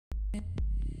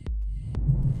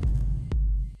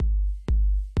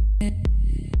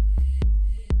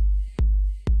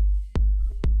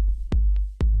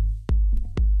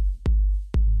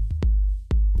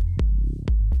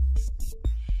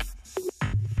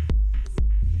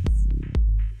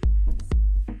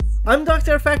I'm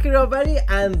Dr. Fakir Abadi,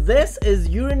 and this is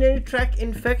urinary tract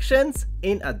infections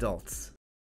in adults.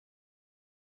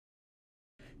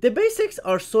 The basics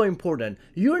are so important.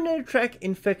 Urinary tract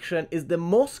infection is the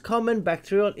most common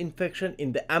bacterial infection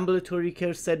in the ambulatory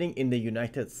care setting in the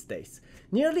United States.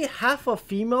 Nearly half of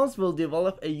females will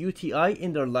develop a UTI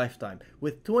in their lifetime,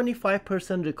 with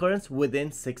 25% recurrence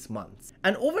within 6 months.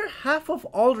 And over half of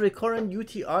all recurrent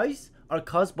UTIs are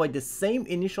caused by the same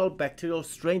initial bacterial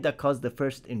strain that caused the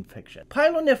first infection.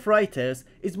 Pyelonephritis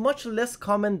is much less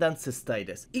common than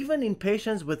cystitis, even in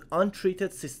patients with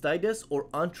untreated cystitis or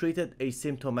untreated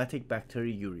asymptomatic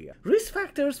bacteriuria. Risk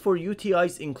factors for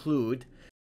UTIs include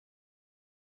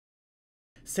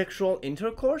sexual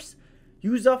intercourse,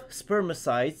 use of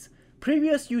spermicides,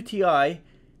 previous UTI,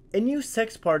 a new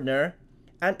sex partner,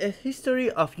 and a history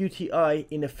of UTI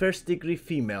in a first-degree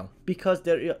female, because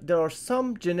there are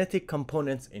some genetic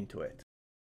components into it.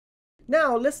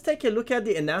 Now let's take a look at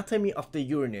the anatomy of the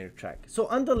urinary tract. So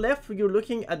on the left, you're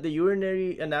looking at the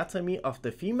urinary anatomy of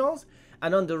the females,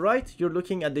 and on the right, you're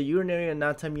looking at the urinary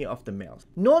anatomy of the males.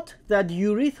 Note that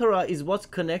urethra is what's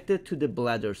connected to the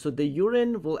bladder, so the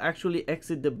urine will actually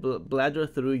exit the bladder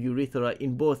through urethra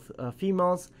in both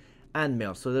females and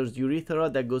males. So there's urethra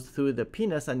that goes through the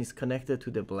penis and is connected to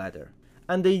the bladder.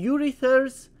 And the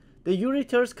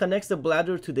ureters connects the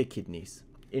bladder to the kidneys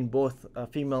in both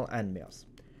female and males.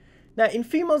 Now in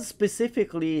females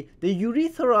specifically, the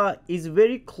urethra is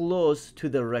very close to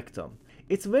the rectum.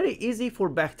 It's very easy for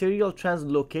bacterial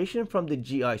translocation from the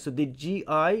GI. So the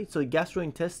GI, so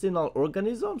gastrointestinal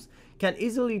organisms, can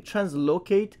easily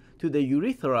translocate to the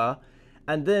urethra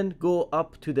and then go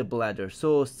up to the bladder.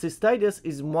 So cystitis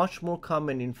is much more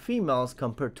common in females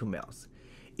compared to males.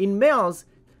 In males,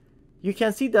 you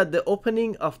can see that the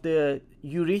opening of the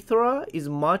urethra is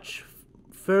much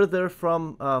further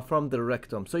from the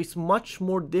rectum. So it's much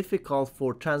more difficult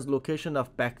for translocation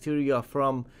of bacteria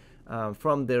from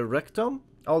the rectum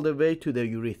all the way to the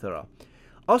urethra.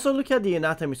 Also look at the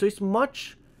anatomy. So it's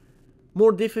much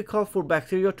more difficult for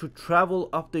bacteria to travel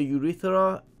up the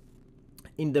urethra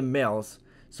in the males.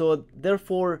 So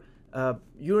therefore,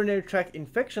 urinary tract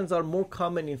infections are more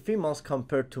common in females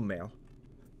compared to male.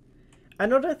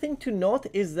 Another thing to note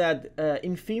is that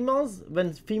in females,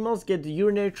 when females get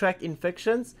urinary tract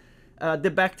infections,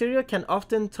 the bacteria can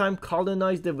oftentimes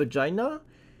colonize the vagina.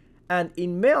 And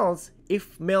in males,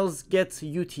 if males get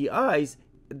UTIs,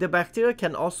 the bacteria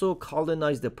can also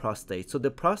colonize the prostate. So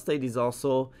the prostate is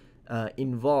also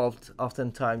involved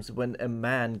oftentimes when a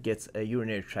man gets a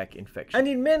urinary tract infection. And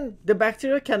in men, the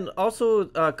bacteria can also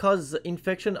cause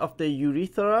infection of the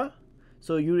urethra.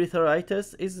 So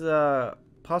urethritis is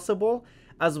possible,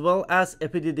 as well as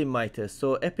epididymitis.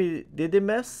 So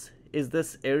epididymis is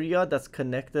this area that's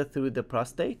connected through the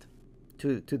prostate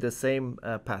to the same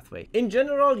pathway. In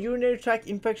general, urinary tract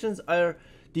infections are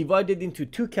divided into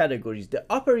two categories. The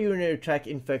upper urinary tract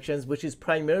infections, which is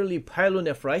primarily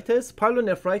pyelonephritis.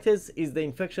 Pyelonephritis is the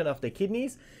infection of the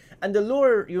kidneys. And the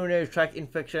lower urinary tract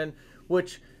infection,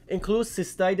 which includes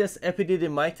cystitis,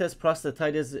 epididymitis,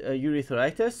 prostatitis,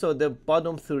 urethritis. So the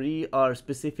bottom three are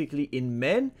specifically in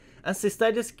men, and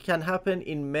cystitis can happen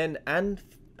in men and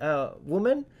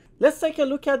women. Let's take a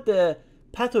look at the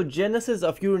pathogenesis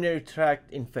of urinary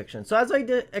tract infection. So as I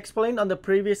explained on the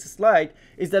previous slide,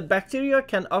 is that bacteria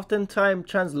can oftentimes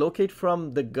translocate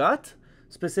from the gut,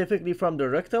 specifically from the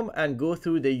rectum, and go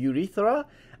through the urethra.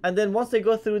 And then once they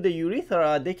go through the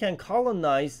urethra, they can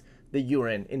colonize the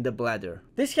urine in the bladder.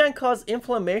 This can cause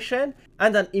inflammation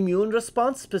and an immune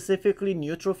response, specifically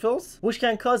neutrophils, which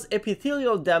can cause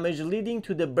epithelial damage, leading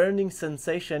to the burning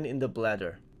sensation in the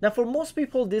bladder. Now for most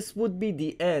people, this would be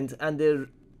the end and the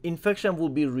infection will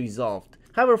be resolved.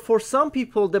 However, for some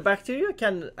people, the bacteria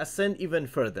can ascend even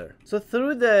further. So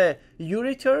through the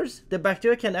ureters, the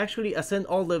bacteria can actually ascend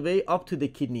all the way up to the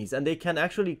kidneys, and they can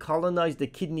actually colonize the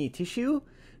kidney tissue,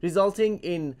 resulting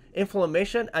in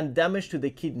inflammation and damage to the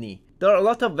kidney. There are a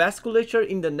lot of vasculature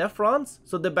in the nephrons,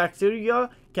 so the bacteria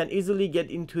can easily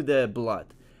get into the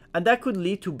blood, and that could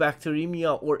lead to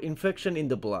bacteremia or infection in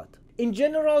the blood. In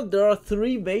general, there are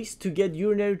three ways to get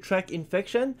urinary tract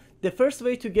infection. The first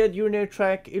way to get urinary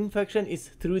tract infection is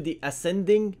through the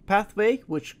ascending pathway,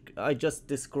 which I just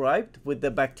described, with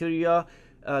the bacteria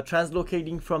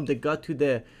translocating from the gut to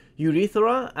the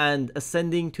urethra and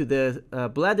ascending to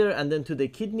the bladder and then to the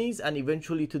kidneys and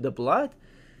eventually to the blood.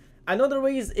 Another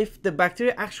way is if the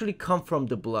bacteria actually come from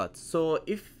the blood. So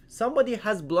if somebody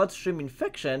has bloodstream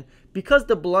infection, because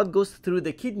the blood goes through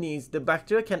the kidneys, the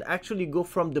bacteria can actually go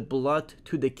from the blood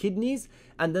to the kidneys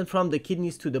and then from the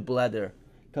kidneys to the bladder,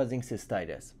 causing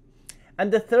cystitis.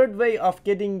 And the third way of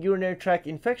getting urinary tract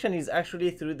infection is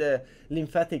actually through the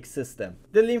lymphatic system.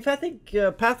 The lymphatic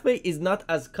pathway is not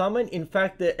as common. In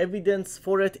fact, the evidence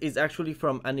for it is actually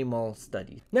from animal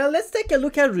studies. Now let's take a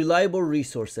look at reliable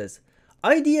resources.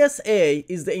 IDSA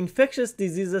is the Infectious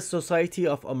Diseases Society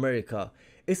of America.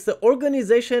 It's the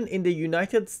organization in the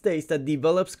United States that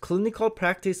develops clinical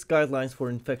practice guidelines for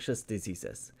infectious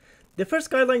diseases. The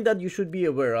first guideline that you should be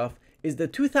aware of is the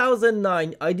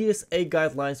 2009 IDSA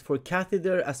guidelines for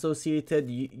catheter-associated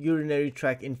urinary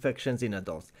tract infections in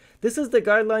adults. This is the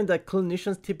guideline that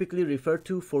clinicians typically refer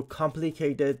to for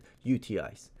complicated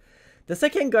UTIs. The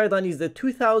second guideline is the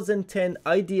 2010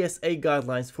 IDSA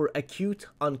guidelines for acute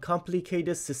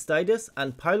uncomplicated cystitis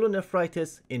and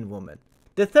pyelonephritis in women.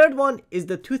 The third one is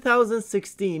the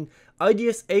 2016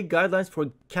 IDSA guidelines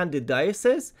for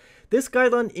candidiasis. This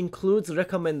guideline includes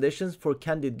recommendations for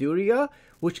candiduria,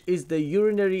 which is the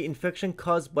urinary infection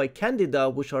caused by candida,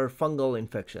 which are fungal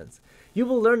infections. You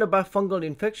will learn about fungal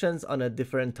infections on a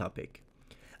different topic.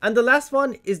 And the last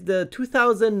one is the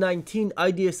 2019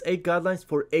 IDSA guidelines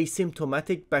for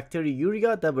asymptomatic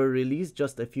bacteriuria that were released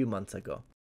just a few months ago.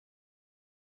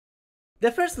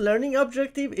 The first learning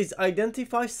objective is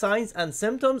identify signs and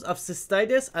symptoms of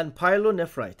cystitis and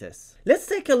pyelonephritis. Let's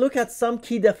take a look at some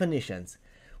key definitions.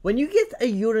 When you get a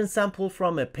urine sample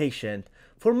from a patient,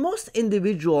 for most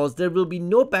individuals there will be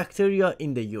no bacteria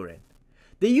in the urine.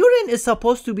 The urine is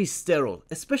supposed to be sterile,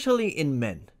 especially in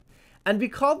men, and we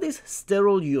call this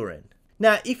sterile urine.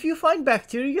 Now, if you find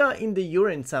bacteria in the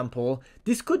urine sample,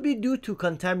 this could be due to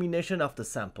contamination of the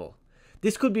sample.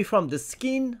 This could be from the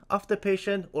skin of the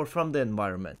patient or from the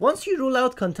environment. Once you rule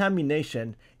out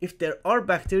contamination, if there are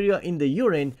bacteria in the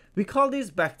urine, we call this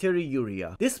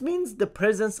bacteriuria. This means the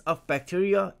presence of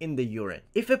bacteria in the urine.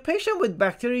 If a patient with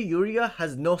bacteriuria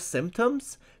has no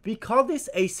symptoms, we call this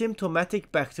asymptomatic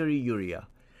bacteriuria.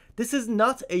 This is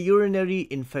not a urinary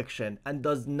infection and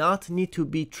does not need to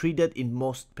be treated in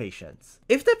most patients.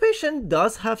 If the patient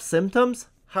does have symptoms,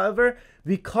 however,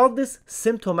 we call this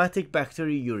symptomatic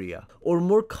bacteriuria, or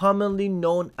more commonly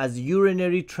known as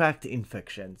urinary tract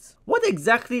infections. What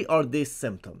exactly are these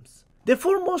symptoms? The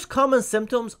four most common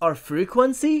symptoms are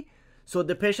frequency, so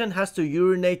the patient has to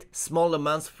urinate small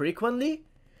amounts frequently,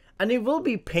 and it will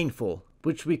be painful,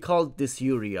 which we call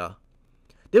dysuria.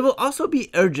 There will also be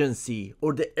urgency,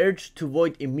 or the urge to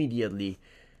void immediately,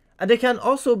 and there can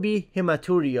also be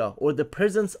hematuria, or the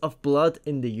presence of blood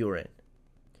in the urine.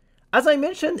 As I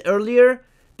mentioned earlier,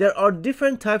 there are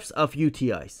different types of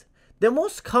UTIs. The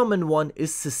most common one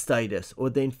is cystitis, or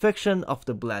the infection of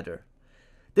the bladder.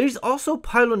 There is also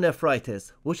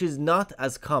pyelonephritis, which is not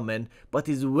as common but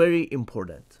is very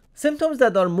important. Symptoms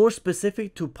that are more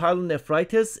specific to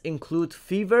pyelonephritis include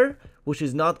fever, which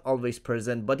is not always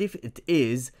present, but if it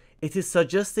is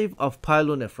suggestive of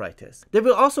pyelonephritis. There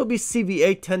will also be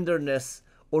CVA tenderness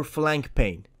or flank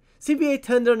pain. CVA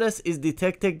tenderness is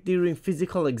detected during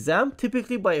physical exam,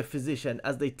 typically by a physician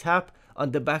as they tap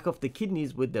on the back of the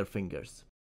kidneys with their fingers.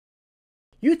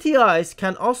 UTIs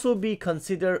can also be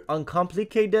considered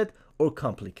uncomplicated or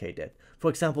complicated.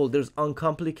 For example, there's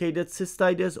uncomplicated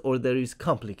cystitis or there is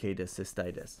complicated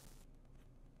cystitis.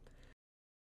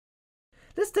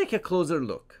 Let's take a closer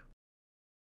look.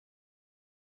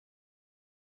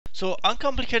 So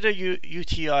uncomplicated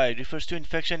UTI refers to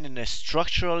infection in a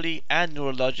structurally and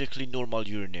neurologically normal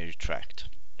urinary tract.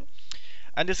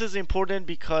 And this is important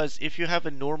because if you have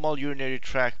a normal urinary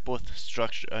tract, both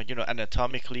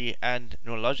anatomically and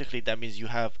neurologically, that means you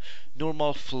have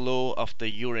normal flow of the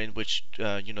urine, which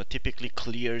typically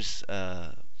clears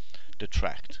the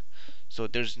tract. So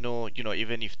there's no,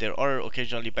 even if there are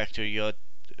occasionally bacteria,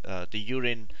 the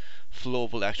urine flow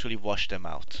will actually wash them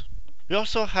out. We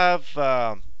also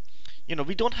have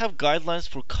we don't have guidelines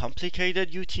for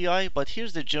complicated UTI, but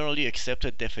here's the generally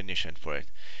accepted definition for it.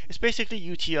 It's basically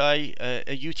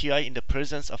a UTI in the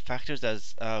presence of factors that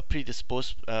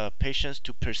predispose patients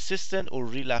to persistent or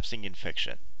relapsing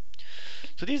infection.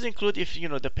 So these include if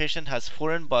the patient has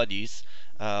foreign bodies.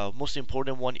 Most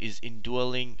important one is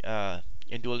indwelling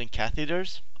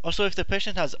catheters. Also, if the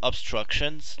patient has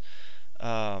obstructions,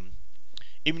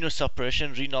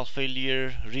 immunosuppression, renal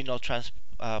failure, renal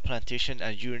transplantation,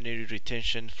 and urinary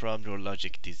retention from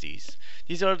neurologic disease.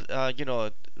 These are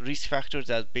risk factors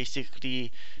that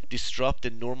basically disrupt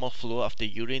the normal flow of the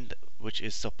urine, which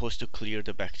is supposed to clear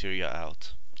the bacteria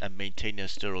out and maintain a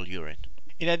sterile urine.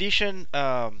 In addition,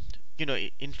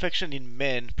 infection in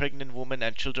men, pregnant women,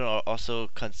 and children are also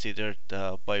considered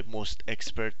by most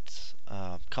experts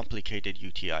complicated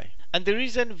UTI. And the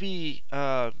reason we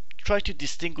try to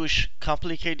distinguish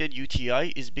complicated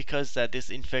UTI is because that these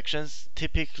infections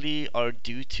typically are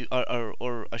due to,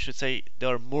 or I should say, they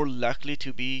are more likely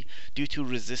to be due to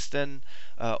resistant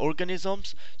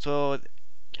organisms. So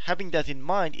having that in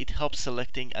mind, it helps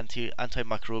selecting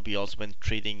antimicrobials when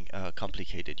treating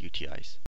complicated UTIs.